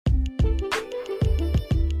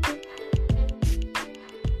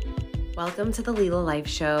Welcome to the Leela Life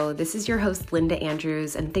Show. This is your host, Linda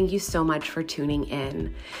Andrews, and thank you so much for tuning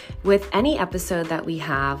in. With any episode that we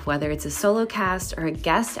have, whether it's a solo cast or a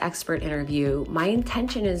guest expert interview, my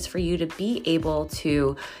intention is for you to be able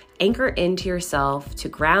to anchor into yourself, to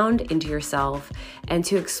ground into yourself, and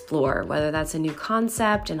to explore, whether that's a new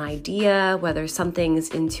concept, an idea, whether something's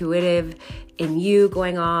intuitive in you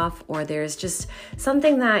going off, or there's just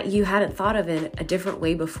something that you hadn't thought of in a different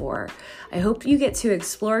way before. I hope you get to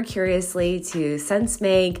explore curiously, to sense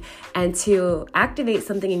make, and to activate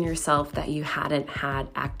something in yourself that you hadn't had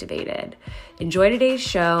activated. Enjoy today's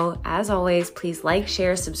show. As always, please like,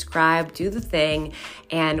 share, subscribe, do the thing,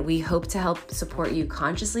 and we hope to help support you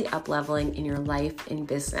consciously up-leveling in your life and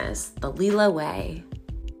business, the Leela way.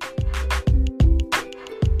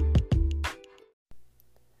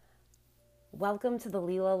 Welcome to the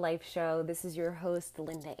Leela Life Show. This is your host,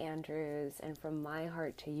 Linda Andrews, and from my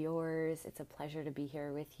heart to yours, it's a pleasure to be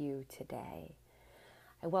here with you today.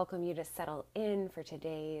 I welcome you to settle in for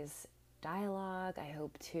today's dialogue. I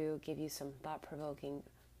hope to give you some thought-provoking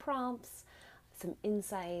prompts, some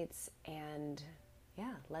insights, and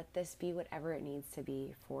let this be whatever it needs to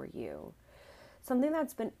be for you. Something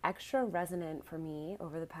that's been extra resonant for me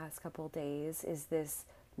over the past couple days is this: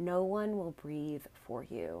 no one will breathe for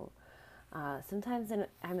you. Sometimes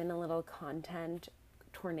I'm in a little content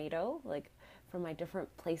tornado, like from my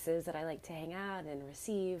different places that I like to hang out and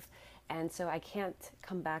receive. And so I can't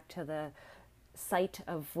come back to the site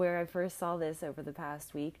of where I first saw this over the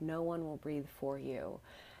past week. No one will breathe for you.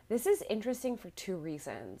 This is interesting for two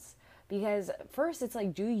reasons. Because first, it's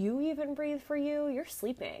like, do you even breathe for you? You're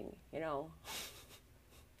sleeping, and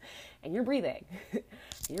you're breathing.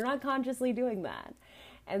 You're not consciously doing that.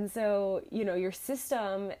 And so, your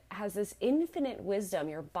system has this infinite wisdom.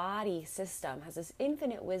 Your body system has this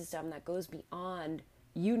infinite wisdom that goes beyond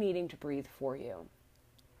you needing to breathe for you.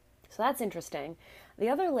 So that's interesting. The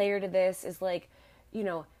other layer to this is like,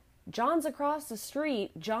 John's across the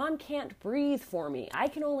street. John can't breathe for me. I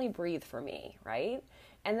can only breathe for me, right?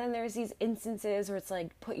 And then there's these instances where it's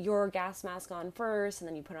like, put your gas mask on first, and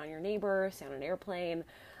then you put it on your neighbor, stay on an airplane.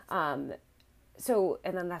 And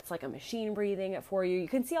then that's like a machine breathing it for you. You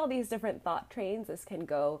can see all these different thought trains. This can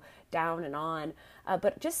go down and on.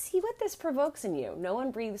 But just see what this provokes in you. No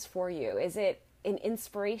one breathes for you. Is it an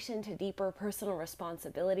inspiration to deeper personal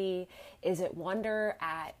responsibility? Is it wonder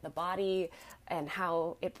at the body and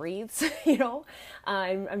how it breathes?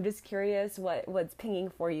 I'm just curious what's pinging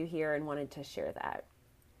for you here and wanted to share that.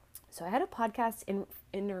 So I had a podcast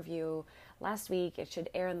interview last week. It should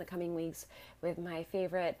air in the coming weeks with my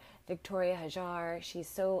favorite Victoria Hajar. She's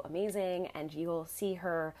so amazing, and you'll see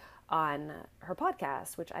her on her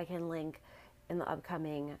podcast, which I can link in the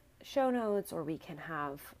upcoming show notes, or we can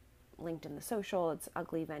have linked in the social. It's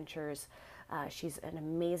Ugly Ventures. She's an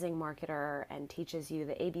amazing marketer and teaches you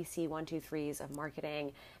the ABC 1-2-3s of marketing.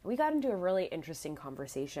 And we got into a really interesting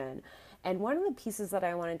conversation. And one of the pieces that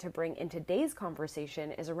I wanted to bring in today's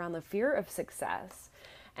conversation is around the fear of success.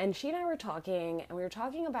 And she and I were talking, and we were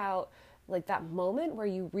talking about like that moment where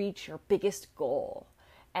you reach your biggest goal.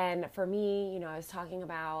 And for me, I was talking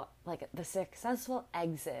about like the successful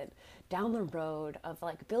exit down the road of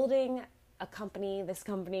like building this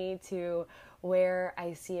company to where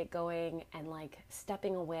I see it going, and like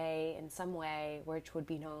stepping away in some way, which would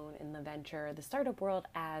be known in the startup world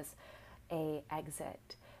as a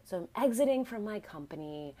exit. So I'm exiting from my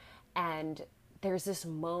company, and there's this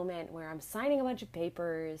moment where I'm signing a bunch of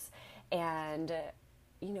papers, and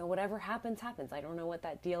whatever happens. I don't know what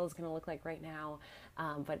that deal is going to look like right now,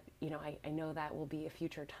 but I know that will be a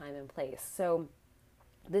future time and place. So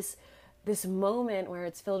this moment where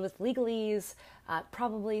it's filled with legalese,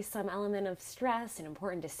 probably some element of stress and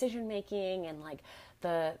important decision making, and like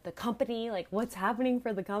the company, like what's happening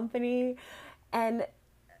for the company. And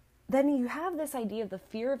then you have this idea of the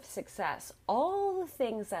fear of success, all the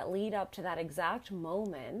things that lead up to that exact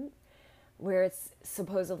moment where it's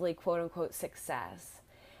supposedly quote unquote success.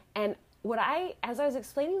 And as I was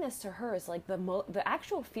explaining this to her, is like the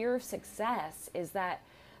actual fear of success is that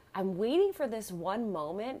I'm waiting for this one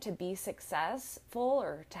moment to be successful,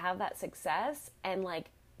 or to have that success. And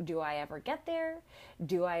like, do I ever get there?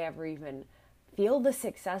 Do I ever even feel the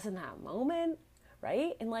success in that moment?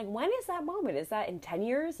 Right? And like, when is that moment? Is that in 10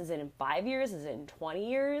 years? Is it in 5 years? Is it in 20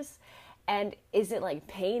 years? And is it like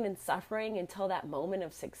pain and suffering until that moment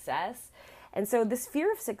of success? And so this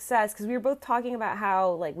fear of success, because we were both talking about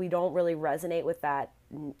how like we don't really resonate with that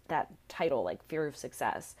title, like fear of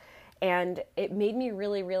success. And it made me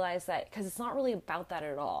really realize that, because it's not really about that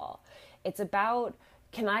at all. It's about,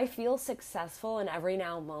 can I feel successful in every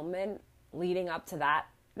now moment leading up to that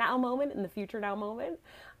now moment, in the future now moment?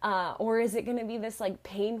 Or is it going to be this like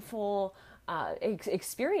painful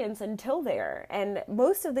experience until there? And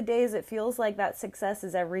most of the days it feels like that success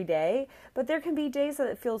is every day, but there can be days that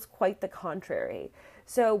it feels quite the contrary.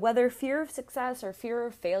 So whether fear of success or fear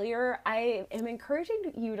of failure, I am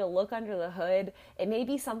encouraging you to look under the hood. It may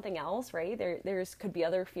be something else, right? There's could be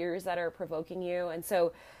other fears that are provoking you. And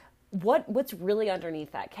so what's really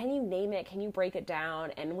underneath that? Can you name it? Can you break it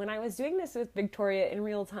down? And when I was doing this with Victoria in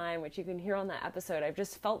real time, which you can hear on that episode, I've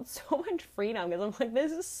just felt so much freedom because I'm like,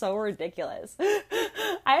 this is so ridiculous.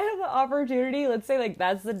 I have the opportunity, let's say like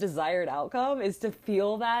that's the desired outcome, is to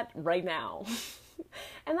feel that right now.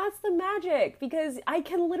 And that's the magic, because I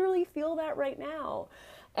can literally feel that right now.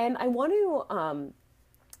 And I want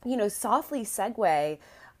to, softly segue.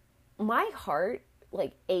 My heart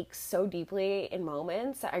like aches so deeply in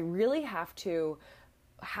moments that I really have to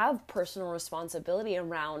have personal responsibility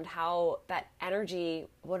around how that energy,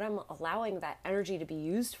 what I'm allowing that energy to be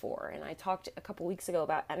used for. And I talked a couple weeks ago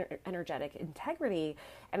about energetic integrity,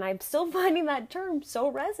 and I'm still finding that term so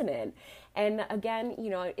resonant. And again,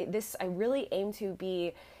 I really aim to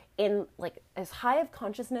be in like as high of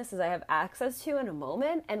consciousness as I have access to in a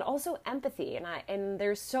moment, and also empathy. And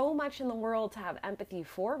there's so much in the world to have empathy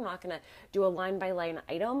for. I'm not going to do a line by line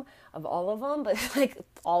item of all of them, but like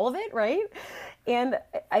all of it, right? And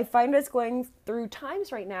I find us going through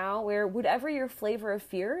times right now where whatever your flavor of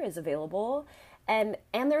fear is available, and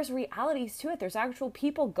there's realities to it. There's actual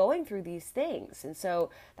people going through these things. And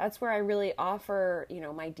so that's where I really offer,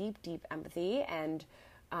 my deep empathy and,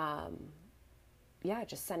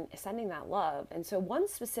 just sending that love. And so one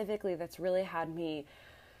specifically that's really had me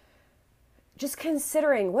just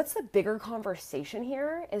considering what's the bigger conversation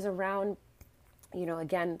here is around,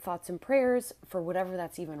 again, thoughts and prayers for whatever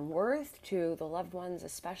that's even worth to the loved ones,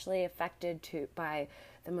 especially affected by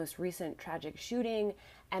the most recent tragic shooting,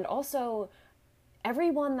 and also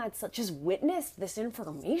everyone that's just witnessed this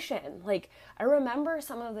information. Like, I remember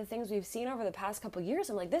some of the things we've seen over the past couple of years.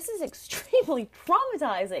 I'm like, this is extremely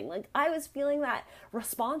traumatizing. Like, I was feeling that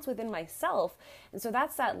response within myself. And so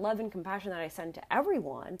that's that love and compassion that I send to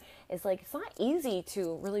everyone. It's like, it's not easy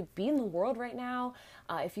to really be in the world right now.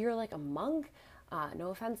 If you're like a monk, no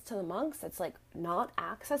offense to the monks, that's like not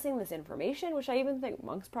accessing this information, which I even think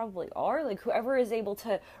monks probably are, like whoever is able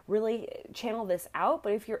to really channel this out.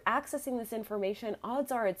 But if you're accessing this information,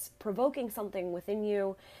 odds are it's provoking something within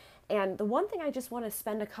you. And the one thing I just want to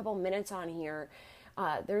spend a couple minutes on here,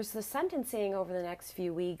 there's the sentencing over the next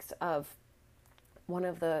few weeks of one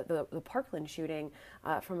of the Parkland shooting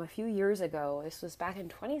from a few years ago. This was back in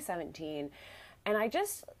 2017. And I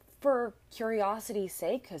just, for curiosity's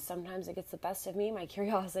sake, because sometimes it gets the best of me, my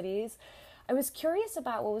curiosities, I was curious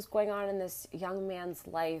about what was going on in this young man's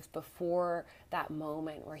life before that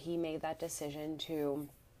moment where he made that decision to,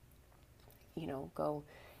 go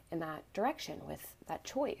in that direction with that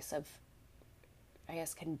choice of, I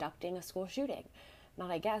guess, conducting a school shooting.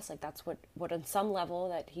 Not I guess, like that's what on some level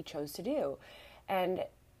that he chose to do. And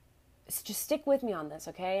just stick with me on this,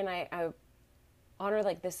 okay? And I honor,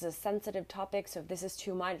 like, this is a sensitive topic, so if this is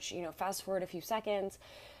too much, fast forward a few seconds.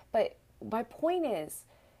 But my point is,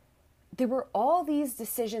 there were all these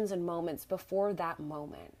decisions and moments before that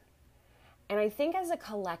moment. And I think as a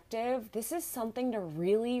collective, this is something to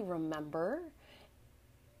really remember.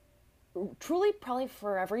 Truly, probably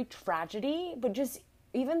for every tragedy, but just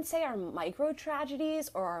even say our micro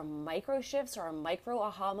tragedies or our micro shifts or our micro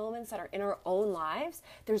aha moments that are in our own lives,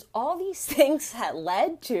 there's all these things that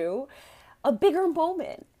led to a bigger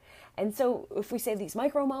moment. And so if we say these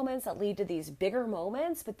micro moments that lead to these bigger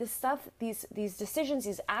moments, but this stuff, these decisions,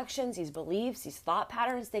 these actions, these beliefs, these thought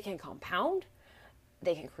patterns, they can compound,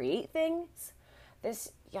 they can create things.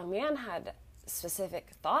 This young man had specific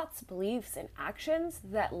thoughts, beliefs, and actions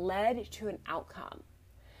that led to an outcome.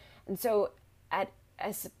 And so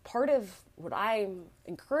as part of what I'm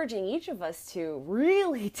encouraging each of us to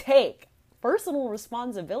really take personal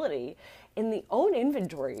responsibility in the own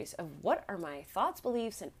inventories of what are my thoughts,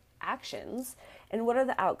 beliefs, and actions, and what are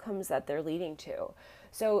the outcomes that they're leading to.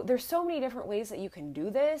 So there's so many different ways that you can do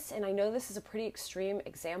this, and I know this is a pretty extreme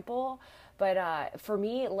example, but for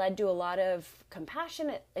me, it led to a lot of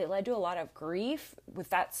compassion. It led to a lot of grief with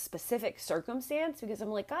that specific circumstance, because I'm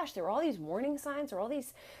like, gosh, there were all these warning signs, there were all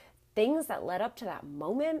these things that led up to that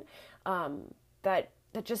moment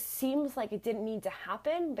that just seems like it didn't need to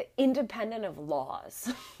happen, but independent of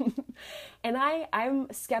laws. And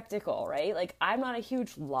I'm skeptical, right? Like, I'm not a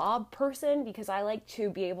huge law person because I like to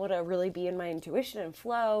be able to really be in my intuition and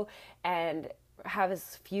flow and have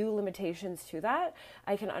as few limitations to that.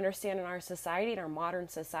 I can understand in our society, in our modern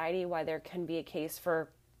society, why there can be a case for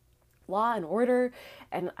law and order,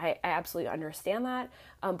 and I absolutely understand that.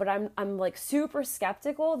 But I'm like super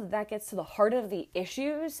skeptical that that gets to the heart of the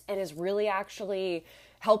issues and is really actually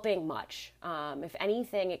helping much. If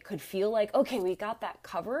anything, it could feel like, okay, we got that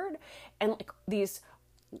covered, and like these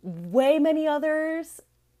way many others,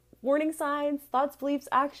 warning signs, thoughts, beliefs,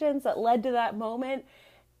 actions that led to that moment,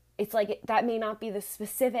 it's like that may not be the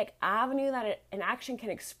specific avenue that an action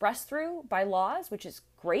can express through by laws, which is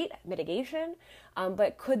great, mitigation,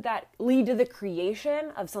 but could that lead to the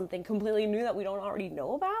creation of something completely new that we don't already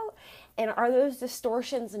know about? And are those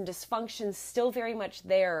distortions and dysfunctions still very much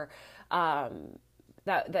there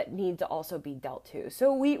that need to also be dealt to?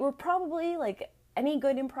 So we're probably, like any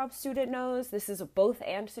good improv student knows, this is a both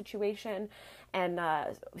and situation. And,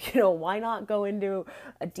 why not go into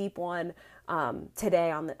a deep one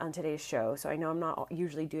today on today's show? So I know I'm not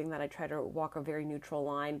usually doing that. I try to walk a very neutral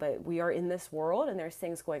line, but we are in this world and there's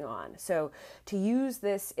things going on. So to use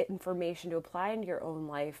this information to apply into your own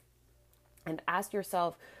life and ask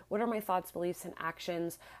yourself, what are my thoughts, beliefs, and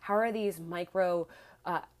actions? How are these micro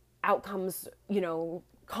outcomes,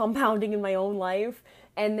 compounding in my own life?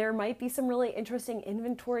 And there might be some really interesting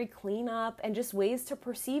inventory cleanup and just ways to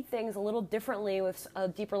perceive things a little differently with a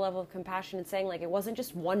deeper level of compassion, and saying, like, it wasn't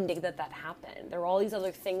just one day that happened. There were all these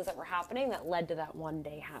other things that were happening that led to that one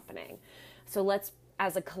day happening. So let's,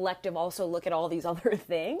 as a collective, also look at all these other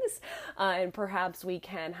things, and perhaps we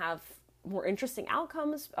can have more interesting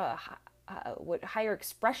outcomes, higher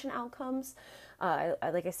expression outcomes.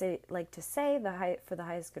 Like to say, for the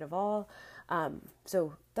highest good of all.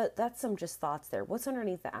 So that's some just thoughts there. What's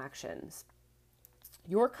underneath the actions?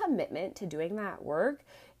 Your commitment to doing that work,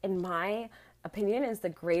 in my opinion, is the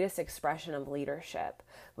greatest expression of leadership.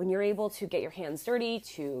 When you're able to get your hands dirty,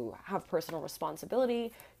 to have personal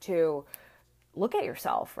responsibility, to look at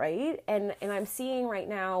yourself, right? And I'm seeing right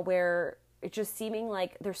now where it's just seeming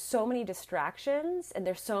like there's so many distractions and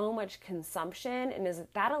there's so much consumption, and is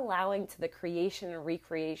that allowing to the creation and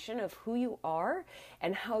recreation of who you are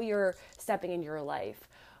and how you're stepping into your life?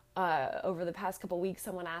 Over the past couple weeks,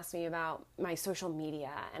 someone asked me about my social media,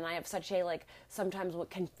 and I have such a, sometimes what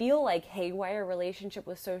can feel like haywire relationship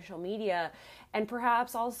with social media, and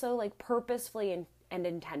perhaps also purposefully and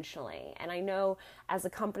intentionally. And I know as a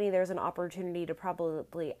company, there's an opportunity to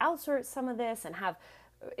probably outsource some of this and have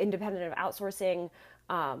independent of outsourcing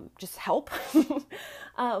just help.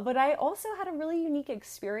 But I also had a really unique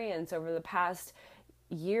experience over the past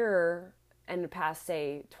year and the past,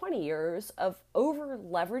 say, 20 years of over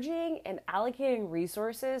leveraging and allocating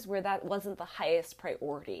resources where that wasn't the highest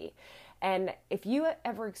priority. And if you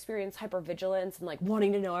ever experience hypervigilance and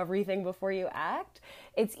wanting to know everything before you act,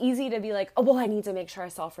 it's easy to be like, oh, well, I need to make sure I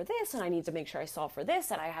solve for this, and I need to make sure I solve for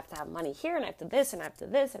this, and I have to have money here, and I have to this, and I have to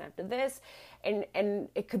this, and I have to this. And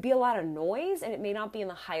it could be a lot of noise, and it may not be in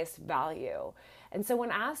the highest value. And so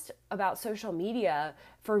when asked about social media,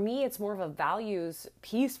 for me, it's more of a values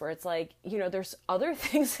piece where it's there's other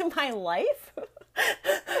things in my life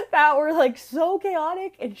that were so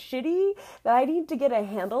chaotic and shitty that I need to get a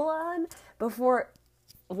handle on before,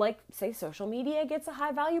 say, social media gets a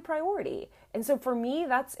high value priority. And so for me,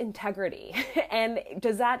 that's integrity. And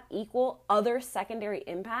does that equal other secondary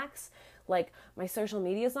impacts? Like, my social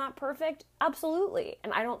media is not perfect? Absolutely.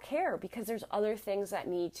 And I don't care, because there's other things that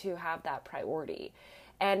need to have that priority.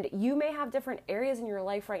 And you may have different areas in your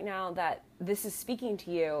life right now that this is speaking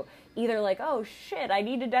to you, either oh shit, I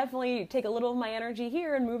need to definitely take a little of my energy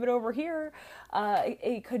here and move it over here.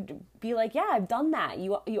 It could be yeah, I've done that.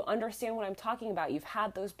 You understand what I'm talking about. You've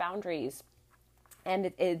had those boundaries,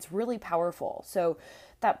 and it's really powerful. So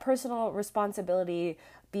that personal responsibility,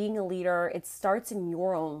 being a leader, it starts in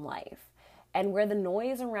your own life. And where the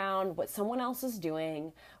noise around what someone else is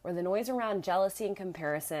doing, where the noise around jealousy and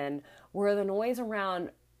comparison, where the noise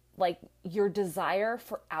around your desire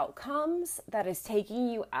for outcomes that is taking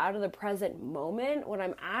you out of the present moment, what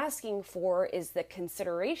I'm asking for is the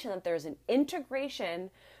consideration that there's an integration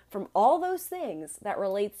from all those things that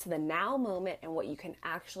relates to the now moment and what you can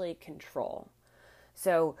actually control.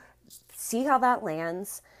 So see how that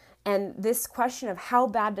lands. And this question of how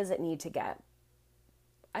bad does it need to get?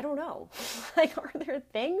 I don't know. Are there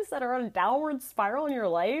things that are on a downward spiral in your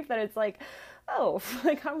life that it's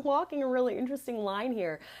I'm walking a really interesting line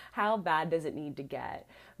here. How bad does it need to get?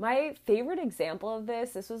 My favorite example of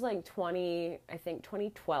this was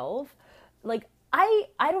 2012.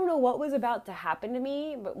 I don't know what was about to happen to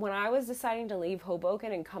me, but when I was deciding to leave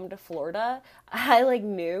Hoboken and come to Florida, I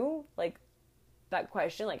knew that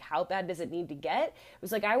question, how bad does it need to get? It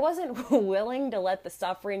was I wasn't willing to let the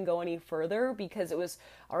suffering go any further because it was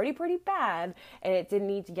already pretty bad and it didn't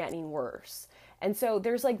need to get any worse. And so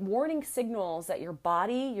there's like warning signals that your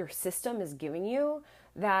body, your system is giving you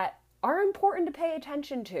that are important to pay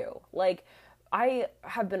attention to. Like, I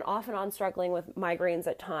have been off and on struggling with migraines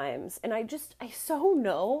at times, and I so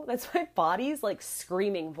know that's my body's like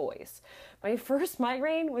screaming voice. My first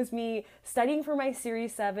migraine was me studying for my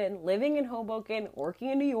Series 7, living in Hoboken, working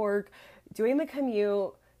in New York, doing the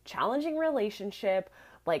commute, challenging relationship,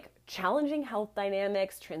 like challenging health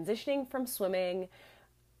dynamics, transitioning from swimming.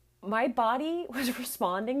 My body was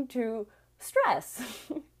responding to stress.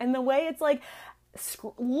 And the way it's like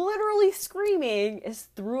literally screaming is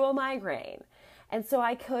through a migraine. And so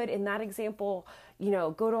I could, in that example,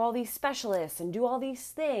 go to all these specialists and do all these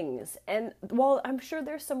things. And while I'm sure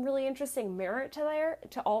there's some really interesting merit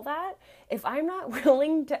to all that, if I'm not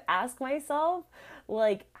willing to ask myself,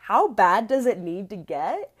 like, how bad does it need to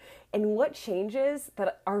get? And what changes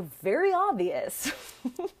that are very obvious,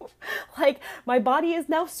 like my body is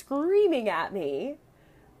now screaming at me,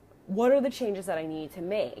 what are the changes that I need to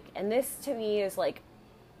make? And this to me is like,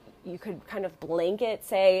 you could kind of blanket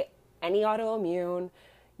say any autoimmune.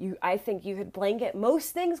 I think you could blanket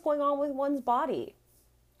most things going on with one's body.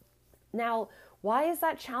 Now, why is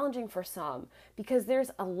that challenging for some? Because there's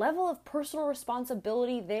a level of personal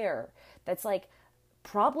responsibility there that's like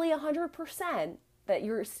probably 100%, that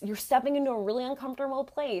you're stepping into a really uncomfortable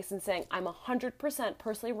place and saying, I'm 100%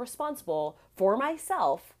 personally responsible for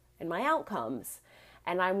myself and my outcomes.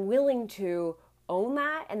 And I'm willing to own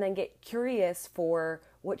that and then get curious for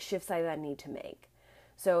what shifts I then need to make.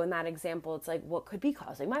 So in that example, it's like, what could be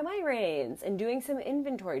causing my migraines? And doing some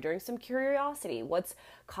inventory, doing some curiosity. What's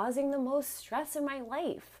causing the most stress in my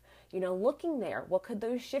life? Looking there, what could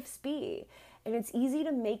those shifts be? And it's easy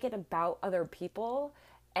to make it about other people.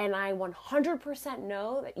 And I 100%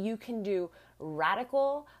 know that you can do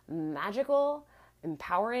radical, magical,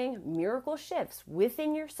 empowering, miracle shifts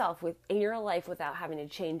within yourself, within your life, without having to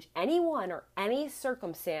change anyone or any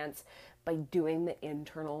circumstance by doing the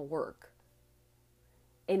internal work.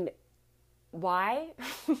 And why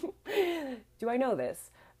do I know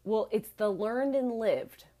this? Well, it's the learned and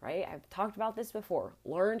lived, right? I've talked about this before.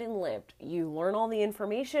 Learned and lived. You learn all the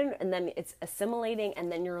information and then it's assimilating and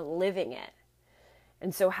then you're living it.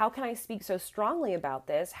 And so how can I speak so strongly about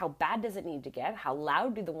this? How bad does it need to get? How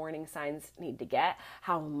loud do the warning signs need to get?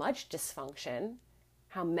 How much dysfunction?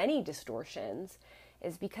 How many distortions?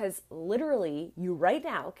 Is because literally you right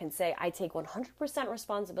now can say, I take 100%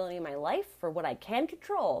 responsibility in my life for what I can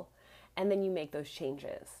control, and then you make those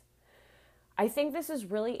changes. I think this is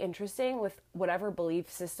really interesting with whatever belief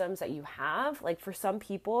systems that you have. Like for some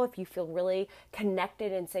people, if you feel really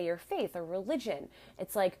connected in, say, your faith or religion,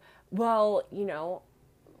 it's like, well,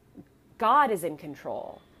 God is in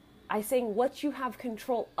control. I'm saying what you have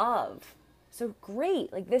control of. So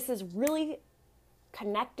great. Like this is really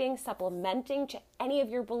connecting, supplementing to any of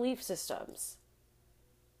your belief systems.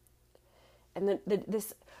 And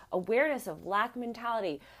this awareness of lack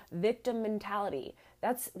mentality, victim mentality,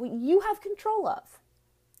 that's what you have control of.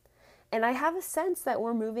 And I have a sense that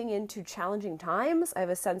we're moving into challenging times. I have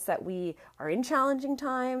a sense that we are in challenging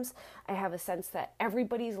times. I have a sense that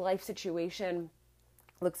everybody's life situation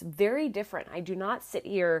looks very different. I do not sit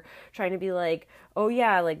here trying to be like, oh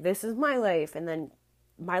yeah, like this is my life, and then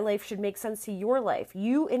my life should make sense to your life.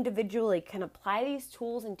 You individually can apply these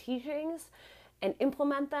tools and teachings and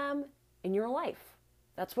implement them in your life.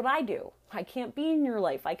 That's what I do. I can't be in your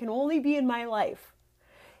life. I can only be in my life.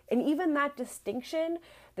 And even that distinction,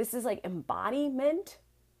 this is like embodiment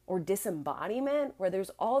or disembodiment, where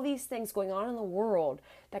there's all these things going on in the world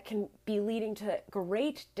that can be leading to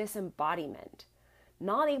great disembodiment,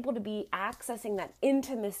 not able to be accessing that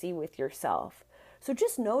intimacy with yourself. So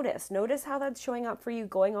just notice how that's showing up for you,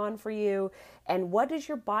 going on for you, and what is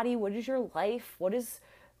your body, what is your life, what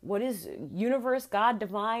is universe, God,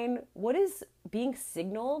 divine, what is being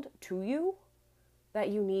signaled to you that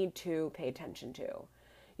you need to pay attention to.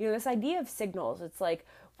 This idea of signals, it's like,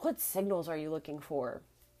 what signals are you looking for?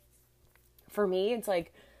 For me, it's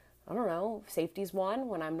like, I don't know, safety's one.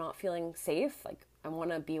 When I'm not feeling safe, like I want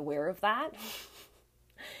to be aware of that.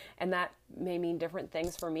 And that may mean different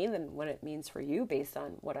things for me than what it means for you based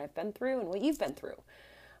on what I've been through and what you've been through.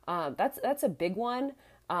 That's a big one.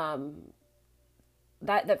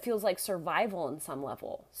 That feels like survival on some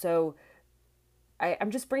level. So I'm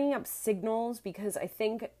just bringing up signals because I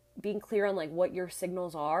think being clear on like what your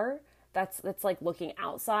signals are, that's like looking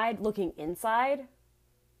outside, looking inside.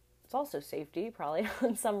 It's also safety, probably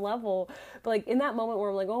on some level. But like in that moment where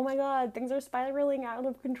I'm like, oh my God, things are spiraling out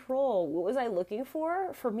of control. What was I looking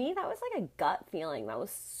for? For me, that was like a gut feeling. That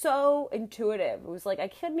was so intuitive. It was like, I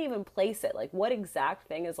couldn't even place it. Like what exact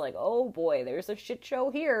thing is like, oh boy, there's a shit show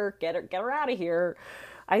here. Get her out of here.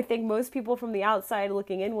 I think most people from the outside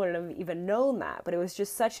looking in wouldn't have even known that, but it was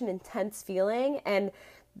just such an intense feeling. And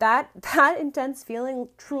that intense feeling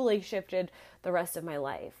truly shifted the rest of my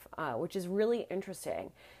life, which is really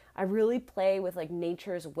interesting. I really play with like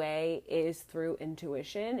nature's way is through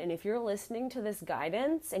intuition. And if you're listening to this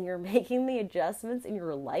guidance and you're making the adjustments in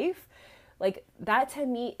your life, like that to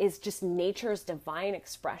me is just nature's divine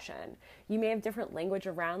expression. You may have different language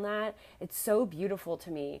around that. It's so beautiful to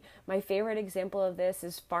me. My favorite example of this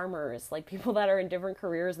is farmers, like people that are in different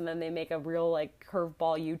careers and then they make a real like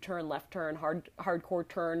curveball U-turn, left turn, hardcore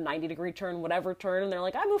turn, 90-degree turn, whatever turn. And they're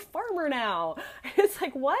like, I'm a farmer now. It's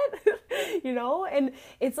like, what? You know? And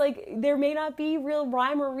it's like, there may not be real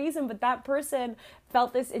rhyme or reason, but that person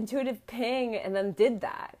felt this intuitive ping and then did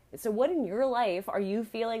that. So what in your life are you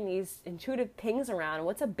feeling these intuitive pings around?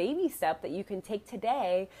 What's a baby step that you can take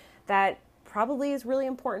today that probably is really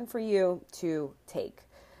important for you to take?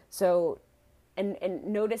 So, and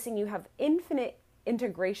noticing you have infinite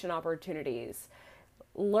integration opportunities,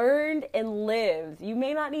 learned and lived. You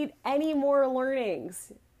may not need any more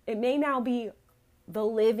learnings. It may now be the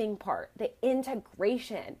living part, the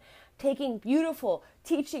integration. Taking beautiful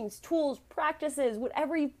teachings, tools, practices,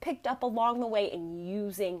 whatever you picked up along the way and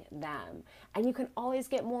using them. And you can always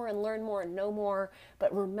get more and learn more and know more,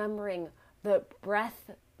 but remembering the breadth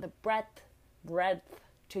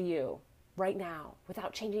to you right now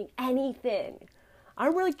without changing anything.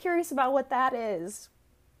 I'm really curious about what that is.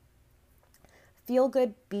 Feel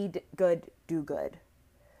good, be good, do good.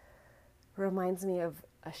 Reminds me of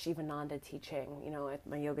a Shivananda teaching, at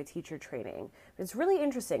my yoga teacher training. It's really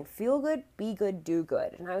interesting. Feel good, be good, do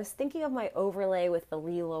good. And I was thinking of my overlay with the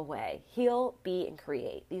Leela way. Heal, be, and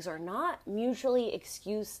create. These are not mutually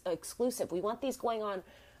exclusive. We want these going on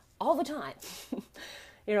all the time.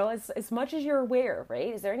 As much as you're aware,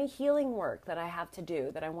 right? Is there any healing work that I have to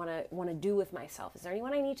do that I want to do with myself? Is there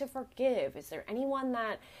anyone I need to forgive? Is there anyone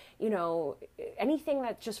that, anything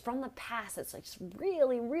that's just from the past that's like just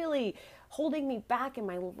really, really holding me back in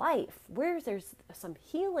my life? There's some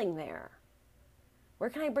healing there? Where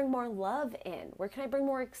can I bring more love in? Where can I bring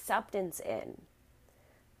more acceptance in?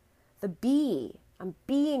 The be, I'm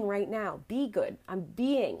being right now. Be good. I'm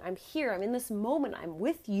being. I'm here. I'm in this moment. I'm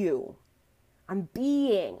with you. I'm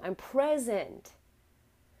being, I'm present.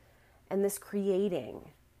 And this creating,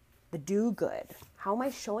 the do good. How am I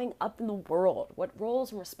showing up in the world? What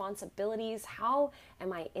roles and responsibilities? How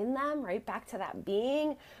am I in them? Right back to that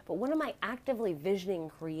being. But what am I actively visioning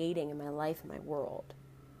and creating in my life and my world?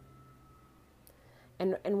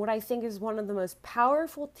 And what I think is one of the most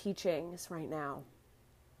powerful teachings right now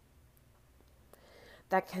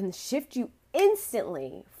that can shift you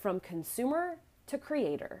instantly from consumer to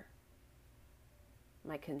creator. Am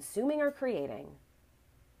I consuming or creating?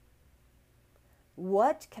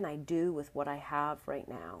 What can I do with what I have right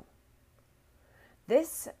now?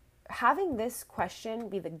 Having this question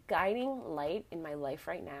be the guiding light in my life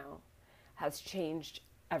right now has changed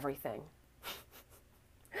everything.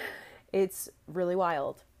 It's really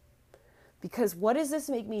wild. Because what does this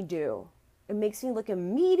make me do? It makes me look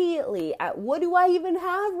immediately at what do I even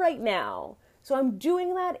have right now? So I'm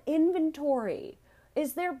doing that inventory.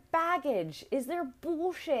 Is there baggage? Is there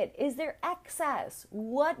bullshit? Is there excess?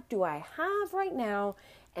 What do I have right now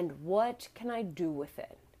and what can I do with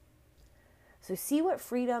it? So see what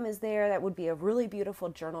freedom is there. That would be a really beautiful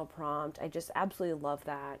journal prompt. I just absolutely love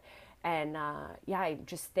that. And I'm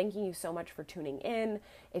just thanking you so much for tuning in.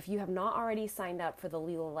 If you have not already signed up for the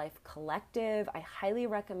Leela Life Collective, I highly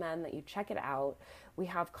recommend that you check it out. We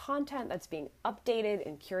have content that's being updated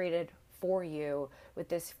and curated for you with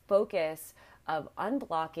this focus of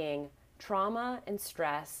unblocking trauma and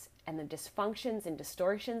stress and the dysfunctions and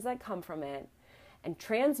distortions that come from it, and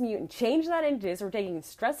transmute and change that into this. We're taking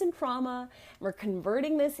stress and trauma and we're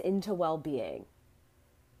converting this into well-being.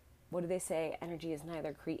 What do they say? Energy is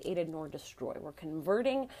neither created nor destroyed. We're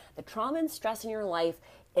converting the trauma and stress in your life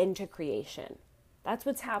into creation. That's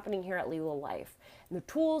what's happening here at Leela Life. And the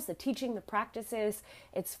tools, the teaching, the practices,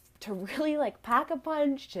 it's to really like pack a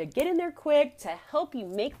punch, to get in there quick, to help you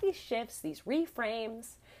make these shifts, these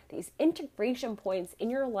reframes, these integration points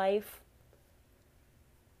in your life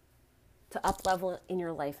to up level in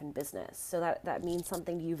your life and business. So that means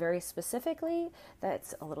something to you very specifically.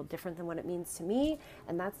 That's a little different than what it means to me.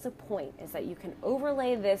 And that's the point, is that you can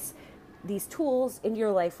overlay these tools into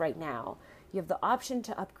your life right now. You have the option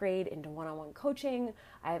to upgrade into one-on-one coaching.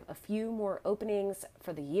 I have a few more openings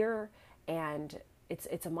for the year, and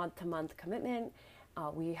it's a month-to-month commitment.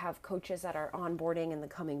 We have coaches that are onboarding in the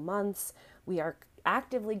coming months. We are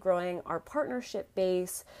actively growing our partnership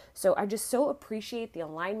base. So I just so appreciate the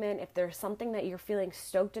alignment. If there's something that you're feeling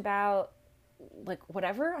stoked about, like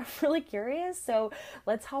whatever, I'm really curious. So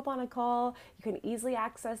let's hop on a call. You can easily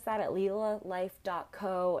access that at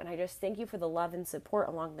LeilaLife.co. And I just thank you for the love and support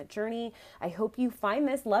along the journey. I hope you find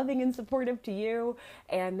this loving and supportive to you.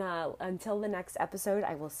 And until the next episode,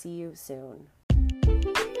 I will see you soon.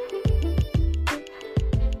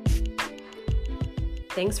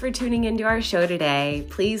 Thanks for tuning into our show today.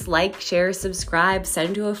 Please like, share, subscribe,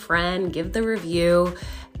 send to a friend, give the review.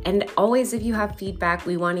 And always, if you have feedback,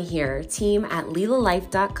 we want to hear.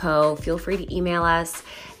 team@LeilaLife.co. Feel free to email us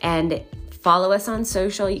and follow us on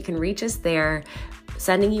social. You can reach us there.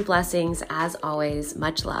 Sending you blessings as always.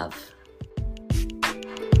 Much love.